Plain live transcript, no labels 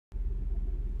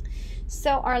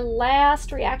So our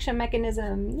last reaction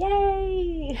mechanism,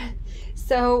 yay!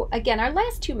 So again, our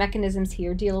last two mechanisms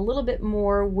here deal a little bit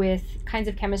more with kinds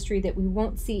of chemistry that we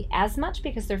won't see as much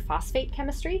because they're phosphate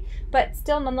chemistry, but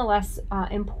still nonetheless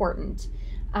important.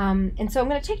 And so I'm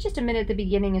going to take just a minute at the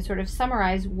beginning and sort of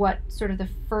summarize what sort of the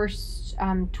first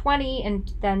 20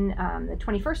 and then the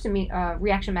 21st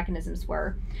reaction mechanisms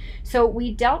were. So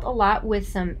we dealt a lot with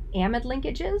some amide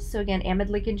linkages. So again, amide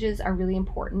linkages are really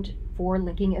important for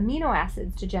linking amino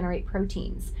acids to generate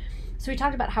proteins. So we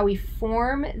talked about how we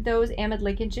form those amide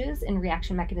linkages in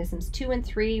reaction mechanisms 2 and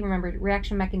 3. Remember,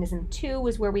 reaction mechanism 2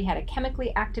 was where we had a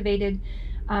chemically activated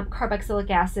carboxylic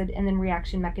acid, and then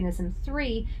reaction mechanism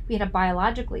 3, we had a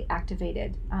biologically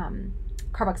activated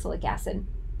carboxylic acid.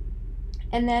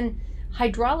 And then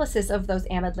hydrolysis of those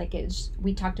amide linkage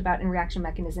we talked about in reaction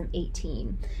mechanism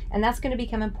 18. And that's going to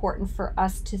become important for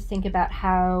us to think about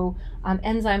how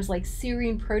enzymes like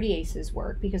serine proteases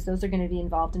work, because those are going to be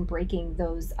involved in breaking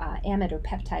those amide or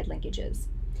peptide linkages.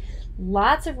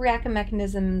 Lots of reaction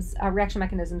mechanisms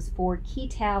for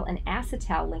ketal and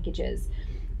acetal linkages.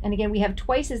 And again, we have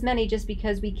twice as many just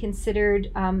because we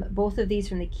considered both of these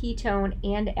from the ketone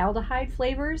and aldehyde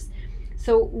flavors.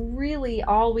 So really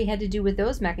all we had to do with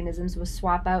those mechanisms was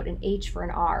swap out an H for an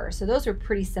R. So those are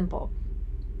pretty simple.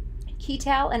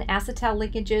 Ketal and acetal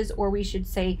linkages, or we should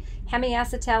say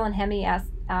hemiacetal and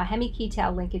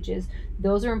hemiketal linkages,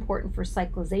 those are important for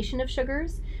cyclization of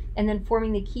sugars. And then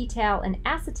forming the ketal and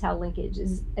acetal linkage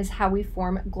is how we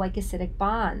form glycosidic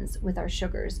bonds with our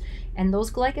sugars. And those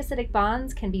glycosidic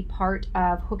bonds can be part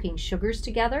of hooking sugars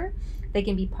together. They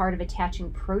can be part of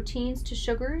attaching proteins to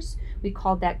sugars. We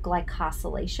call that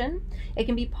glycosylation. It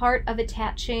can be part of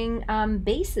attaching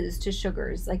bases to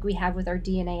sugars like we have with our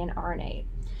DNA and RNA.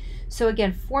 So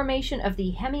again, formation of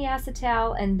the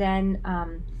hemiacetal and then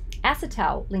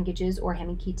acetal linkages, or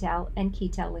hemiketal and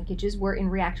ketal linkages, were in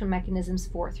reaction mechanisms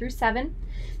 4 through 7.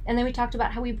 And then we talked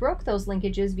about how we broke those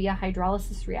linkages via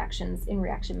hydrolysis reactions in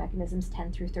reaction mechanisms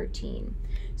 10 through 13.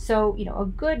 So, a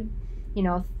good,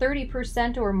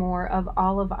 30% or more of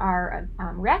all of our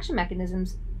reaction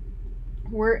mechanisms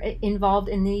were involved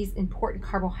in these important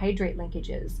carbohydrate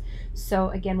linkages. So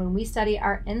again, when we study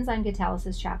our enzyme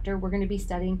catalysis chapter, we're going to be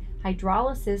studying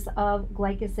hydrolysis of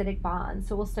glycosidic bonds.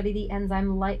 So we'll study the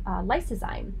enzyme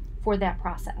lysozyme for that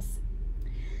process.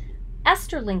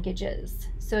 Ester linkages.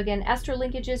 So again, ester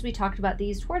linkages, we talked about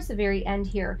these towards the very end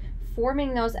here,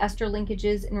 forming those ester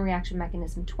linkages in reaction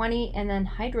mechanism 20 and then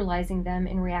hydrolyzing them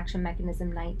in reaction mechanism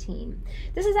 19.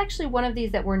 This is actually one of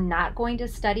these that we're not going to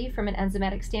study from an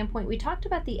enzymatic standpoint. We talked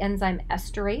about the enzyme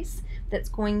esterase that's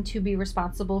going to be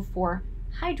responsible for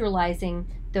hydrolyzing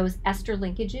those ester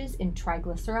linkages in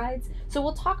triglycerides. So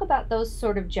we'll talk about those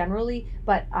sort of generally,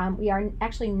 but we are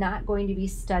actually not going to be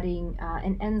studying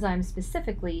an enzyme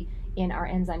specifically in our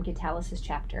enzyme catalysis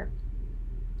chapter.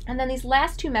 And then these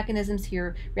last two mechanisms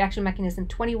here, reaction mechanism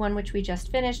 21, which we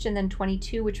just finished, and then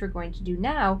 22, which we're going to do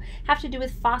now, have to do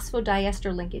with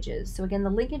phosphodiester linkages. So again,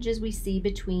 the linkages we see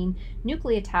between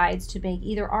nucleotides to make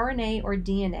either RNA or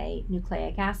DNA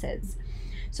nucleic acids.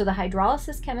 So the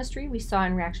hydrolysis chemistry we saw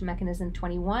in reaction mechanism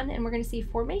 21, and we're going to see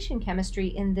formation chemistry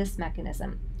in this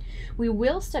mechanism. We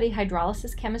will study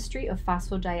hydrolysis chemistry of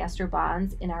phosphodiester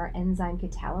bonds in our enzyme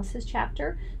catalysis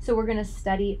chapter. So we're going to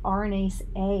study RNase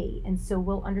A, and so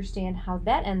we'll understand how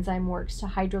that enzyme works to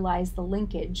hydrolyze the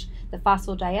linkage, the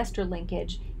phosphodiester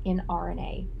linkage in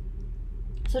RNA.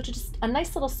 So just a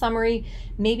nice little summary.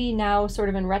 Maybe now sort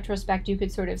of in retrospect you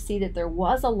could sort of see that there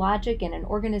was a logic and an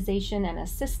organization and a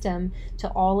system to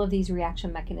all of these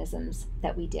reaction mechanisms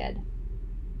that we did.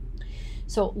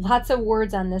 So lots of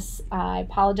words on this. I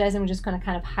apologize, I'm just going to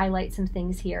kind of highlight some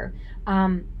things here.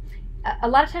 A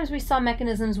lot of times we saw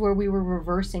mechanisms where we were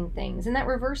reversing things, and that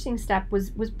reversing step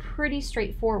was pretty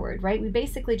straightforward, right? We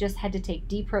basically just had to take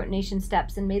deprotonation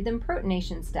steps and made them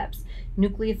protonation steps.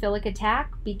 Nucleophilic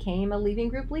attack became a leaving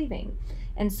group leaving.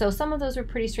 And so some of those were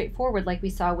pretty straightforward, like we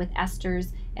saw with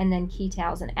esters and then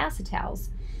ketals and acetals.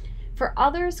 For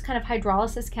others, kind of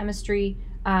hydrolysis chemistry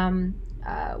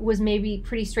was maybe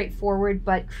pretty straightforward,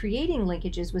 but creating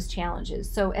linkages was challenges.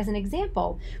 So as an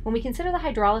example, when we consider the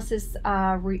hydrolysis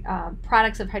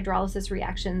products of hydrolysis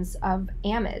reactions of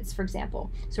amides, for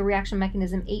example, so reaction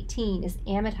mechanism 18 is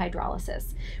amide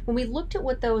hydrolysis. When we looked at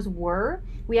what those were,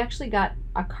 we actually got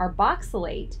a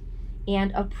carboxylate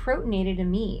and a protonated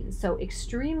amine. So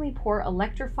extremely poor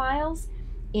electrophiles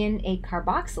in a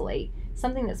carboxylate,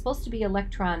 something that's supposed to be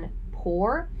electron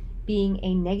poor, being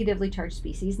a negatively charged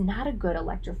species, not a good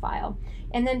electrophile.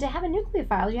 And then to have a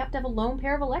nucleophile, you have to have a lone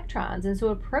pair of electrons, and so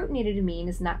a protonated amine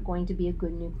is not going to be a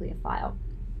good nucleophile.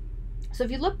 So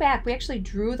if you look back, we actually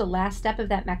drew the last step of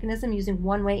that mechanism using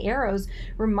one-way arrows,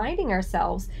 reminding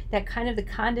ourselves that kind of the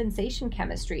condensation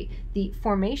chemistry, the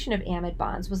formation of amide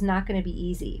bonds, was not going to be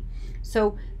easy.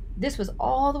 So this was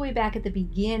all the way back at the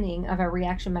beginning of our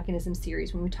reaction mechanism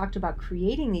series when we talked about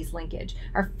creating these linkage.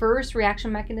 Our first reaction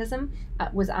mechanism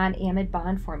was on amide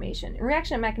bond formation. And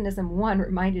reaction mechanism 1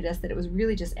 reminded us that it was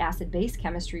really just acid-base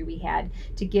chemistry we had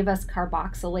to give us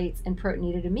carboxylates and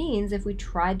protonated amines if we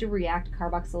tried to react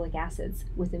carboxylic acids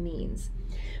with amines.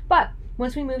 But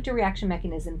once we moved to reaction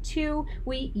mechanism 2,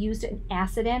 we used an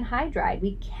acid anhydride.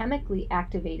 We chemically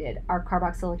activated our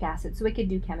carboxylic acid so we could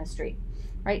do chemistry.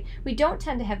 Right? We don't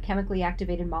tend to have chemically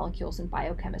activated molecules in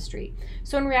biochemistry.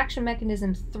 So in reaction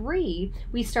mechanism 3,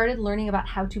 we started learning about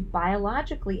how to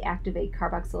biologically activate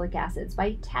carboxylic acids by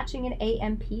attaching an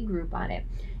AMP group on it.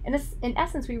 And in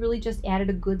essence, we really just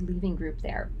added a good leaving group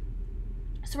there.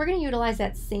 So we're going to utilize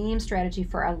that same strategy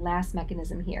for our last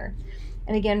mechanism here.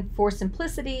 And again, for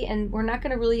simplicity, and we're not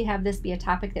going to really have this be a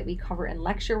topic that we cover in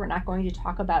lecture. We're not going to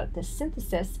talk about the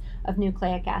synthesis of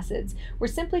nucleic acids. We're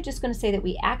simply just going to say that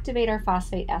we activate our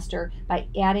phosphate ester by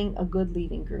adding a good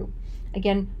leaving group.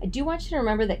 Again, I do want you to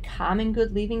remember that common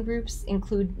good leaving groups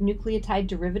include nucleotide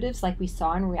derivatives like we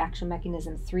saw in reaction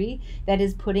mechanism 3, that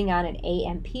is putting on an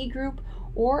AMP group,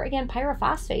 or again,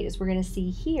 pyrophosphate, as we're going to see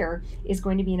here, is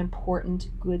going to be an important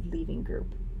good leaving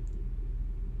group.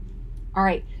 All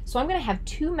right, so I'm going to have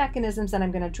two mechanisms that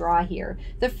I'm going to draw here.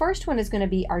 The first one is going to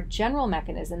be our general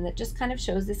mechanism that just kind of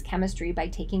shows this chemistry by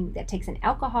takes an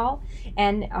alcohol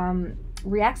and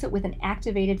reacts it with an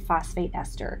activated phosphate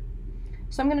ester.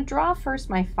 So I'm going to draw first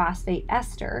my phosphate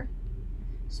ester.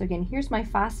 So again, here's my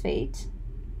phosphate.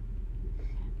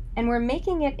 And we're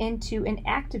making it into an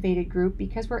activated group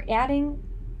because we're adding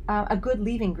a good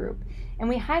leaving group. And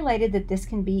we highlighted that this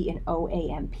can be an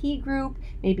OAMP group,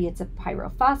 maybe it's a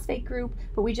pyrophosphate group,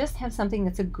 but we just have something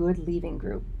that's a good leaving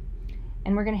group.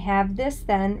 And we're going to have this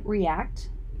then react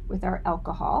with our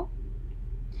alcohol.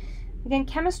 Again,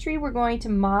 chemistry we're going to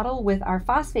model with our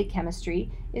phosphate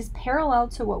chemistry is parallel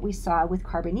to what we saw with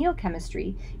carbonyl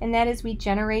chemistry, and that is we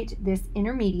generate this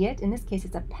intermediate, in this case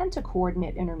it's a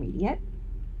pentacoordinate intermediate.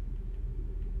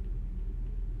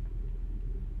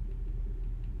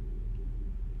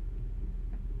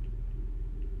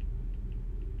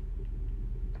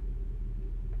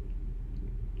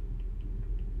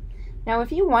 Now,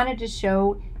 if you wanted to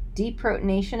show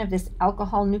deprotonation of this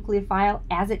alcohol nucleophile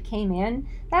as it came in,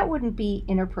 that wouldn't be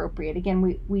inappropriate. Again,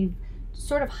 we've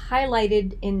sort of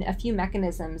highlighted in a few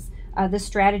mechanisms the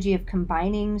strategy of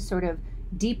combining sort of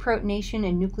deprotonation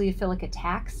and nucleophilic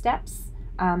attack steps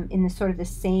in the sort of the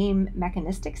same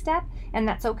mechanistic step, and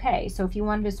that's okay. So if you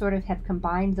wanted to sort of have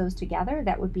combined those together,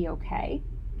 that would be okay.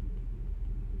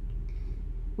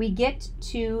 We get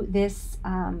to this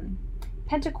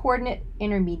pentacoordinate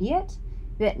intermediate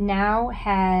that now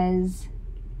has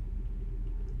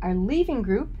our leaving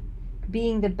group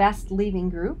being the best leaving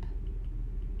group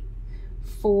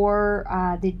for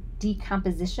the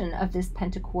decomposition of this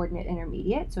pentacoordinate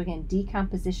intermediate. So again,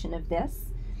 decomposition of this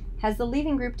has the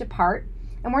leaving group depart,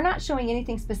 and we're not showing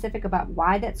anything specific about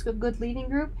why that's a good leaving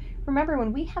group. Remember,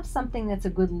 when we have something that's a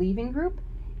good leaving group,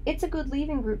 it's a good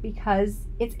leaving group because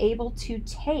it's able to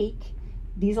take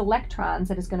these electrons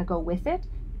that is going to go with it,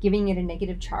 giving it a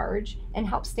negative charge, and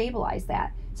help stabilize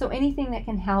that. So anything that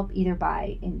can help either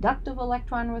by inductive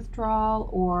electron withdrawal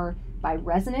or by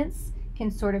resonance can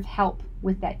sort of help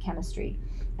with that chemistry.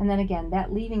 And then again,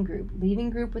 that leaving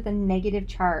group with a negative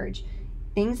charge.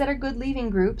 Things that are good leaving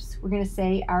groups, we're going to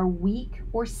say are weak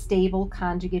or stable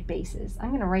conjugate bases. I'm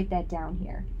going to write that down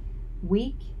here.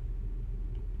 Weak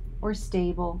or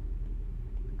stable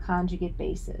conjugate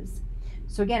bases.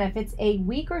 So again, if it's a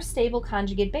weak or stable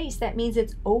conjugate base, that means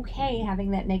it's okay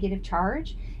having that negative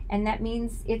charge, and that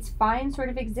means it's fine sort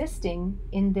of existing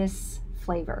in this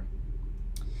flavor.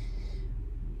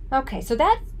 Okay, so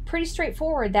that's pretty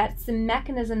straightforward. That's the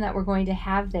mechanism that we're going to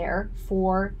have there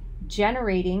for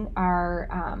generating our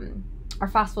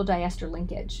phosphodiester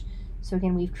linkage. So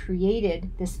again, we've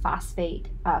created this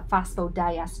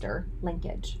phosphodiester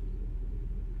linkage.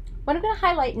 What I'm going to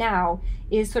highlight now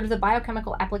is sort of the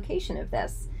biochemical application of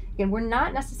this. Again, we're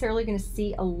not necessarily going to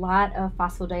see a lot of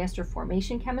phosphodiester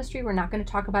formation chemistry. We're not going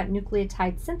to talk about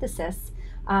nucleotide synthesis,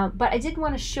 but I did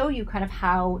want to show you kind of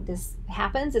how this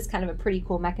happens. It's kind of a pretty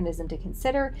cool mechanism to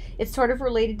consider. It's sort of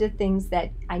related to things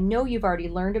that I know you've already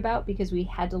learned about because we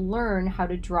had to learn how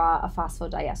to draw a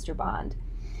phosphodiester bond.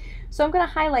 So I'm going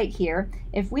to highlight here,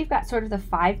 if we've got sort of the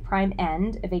 5'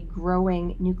 end of a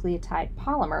growing nucleotide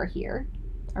polymer here,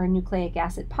 or nucleic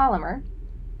acid polymer.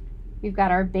 We've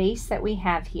got our base that we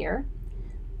have here.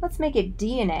 Let's make it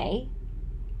DNA,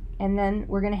 and then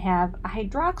we're going to have a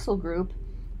hydroxyl group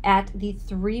at the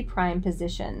 3'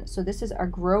 position. So this is our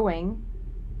growing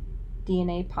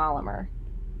DNA polymer.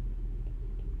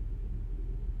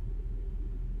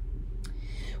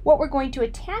 What we're going to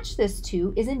attach this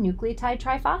to is a nucleotide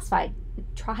triphosphate.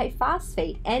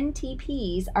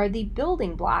 NTPs are the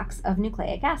building blocks of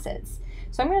nucleic acids.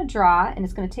 So I'm going to draw, and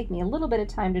it's going to take me a little bit of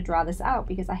time to draw this out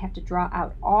because I have to draw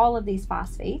out all of these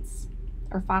phosphates,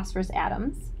 or phosphorus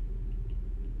atoms.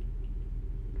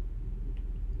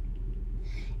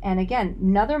 And again,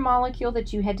 another molecule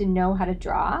that you had to know how to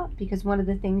draw, because one of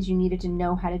the things you needed to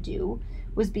know how to do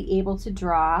was be able to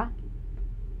draw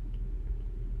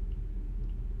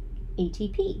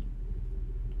ATP.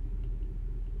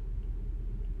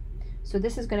 So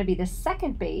this is going to be the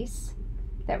second base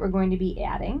that we're going to be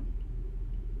adding.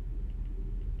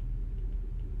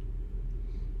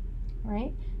 All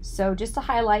right, so just to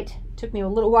highlight, took me a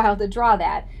little while to draw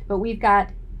that, but we've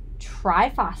got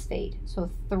triphosphate,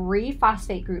 so 3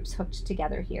 phosphate groups hooked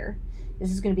together here. This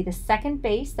is going to be the second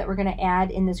base that we're going to add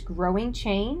in this growing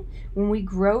chain. When we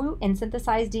grow and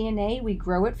synthesize DNA, we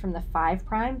grow it from the 5'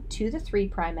 to the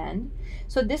 3' end.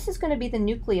 So this is going to be the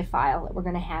nucleophile that we're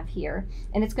going to have here,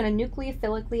 and it's going to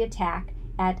nucleophilically attack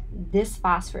at this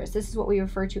phosphorus. This is what we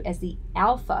refer to as the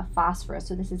alpha phosphorus.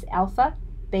 So this is alpha,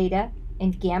 beta,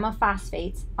 and gamma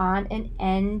phosphates on an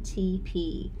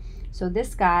NTP. So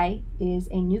this guy is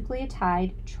a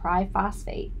nucleotide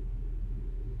triphosphate.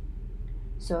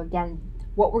 So again,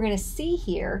 what we're going to see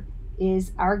here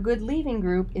is our good leaving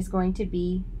group is going to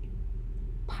be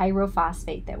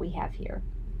pyrophosphate that we have here.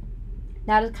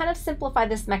 Now, to kind of simplify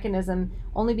this mechanism,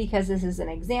 only because this is an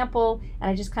example and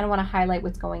I just kind of want to highlight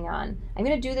what's going on, I'm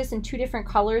going to do this in 2 different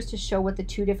colors to show what the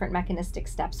 2 different mechanistic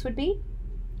steps would be.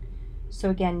 So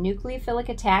again, nucleophilic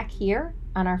attack here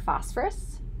on our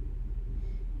phosphorus,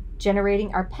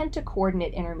 generating our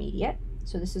pentacoordinate intermediate.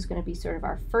 So this is going to be sort of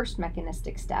our first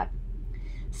mechanistic step.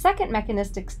 Second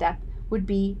mechanistic step would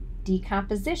be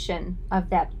decomposition of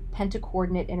that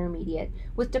pentacoordinate intermediate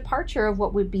with departure of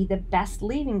what would be the best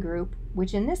leaving group,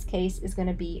 which in this case is going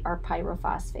to be our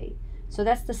pyrophosphate. So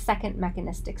that's the second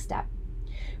mechanistic step.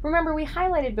 Remember, we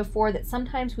highlighted before that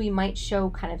sometimes we might show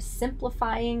kind of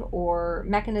simplifying or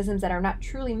mechanisms that are not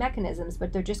truly mechanisms,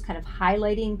 but they're just kind of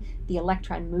highlighting the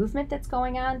electron movement that's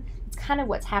going on. It's kind of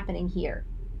what's happening here.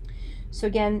 So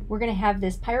again, we're going to have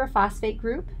this pyrophosphate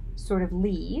group sort of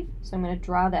leave. So I'm going to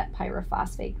draw that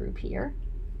pyrophosphate group here.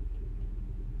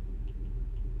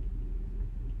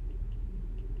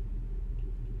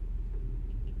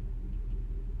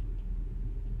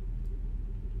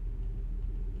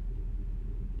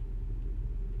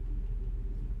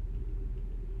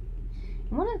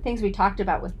 And one of the things we talked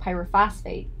about with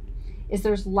pyrophosphate is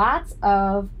there's lots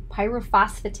of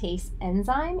pyrophosphatase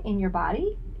enzyme in your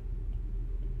body.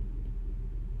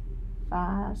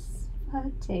 Phosphatase.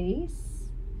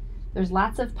 There's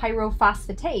lots of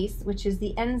pyrophosphatase, which is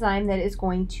the enzyme that is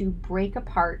going to break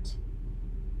apart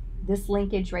this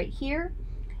linkage right here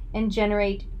and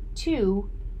generate 2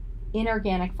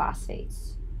 inorganic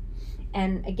phosphates.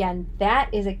 And again,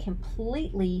 that is a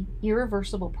completely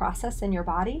irreversible process in your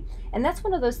body. And that's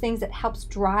one of those things that helps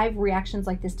drive reactions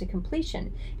like this to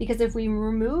completion. Because if we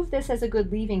remove this as a good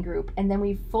leaving group and then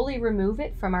we fully remove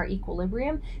it from our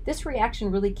equilibrium, this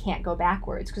reaction really can't go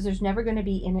backwards because there's never going to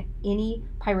be any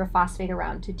pyrophosphate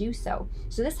around to do so.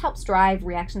 So this helps drive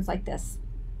reactions like this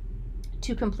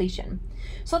to completion.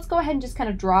 So let's go ahead and just kind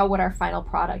of draw what our final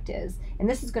product is. And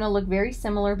this is going to look very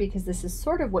similar because this is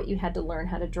sort of what you had to learn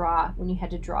how to draw when you had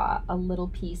to draw a little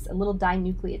piece, a little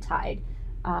dinucleotide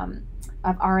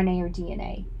of RNA or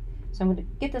DNA. So I'm going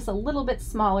to get this a little bit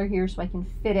smaller here so I can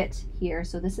fit it here.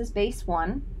 So this is base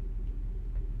 1.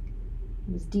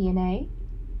 It was DNA.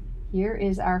 Here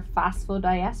is our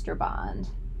phosphodiester bond.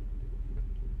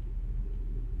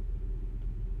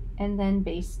 And then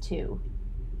base 2.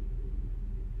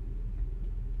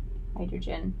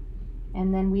 Hydrogen.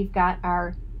 And then we've got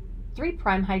our 3'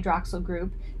 hydroxyl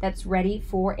group that's ready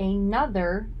for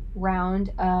another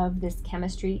round of this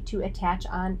chemistry to attach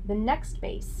on the next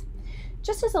base.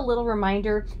 Just as a little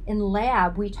reminder, in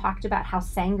lab we talked about how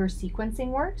Sanger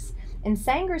sequencing works. And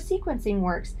Sanger sequencing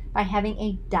works by having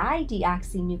a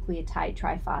dideoxynucleotide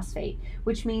triphosphate,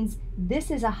 which means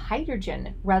this is a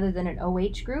hydrogen rather than an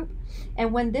OH group.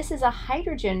 And when this is a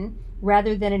hydrogen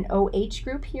rather than an OH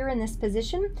group here in this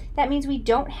position, that means we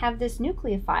don't have this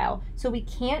nucleophile. So we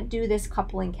can't do this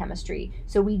coupling chemistry.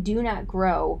 So we do not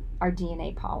grow our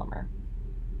DNA polymer.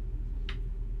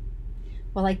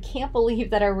 Well, I can't believe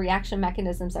that our reaction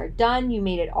mechanisms are done. You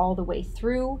made it all the way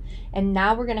through. And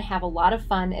now we're going to have a lot of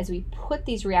fun as we put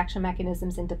these reaction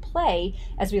mechanisms into play,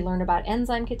 as we learn about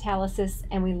enzyme catalysis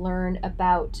and we learn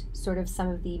about sort of some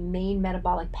of the main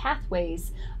metabolic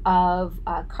pathways of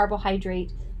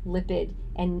carbohydrate, lipid,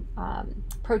 and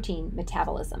protein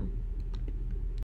metabolism.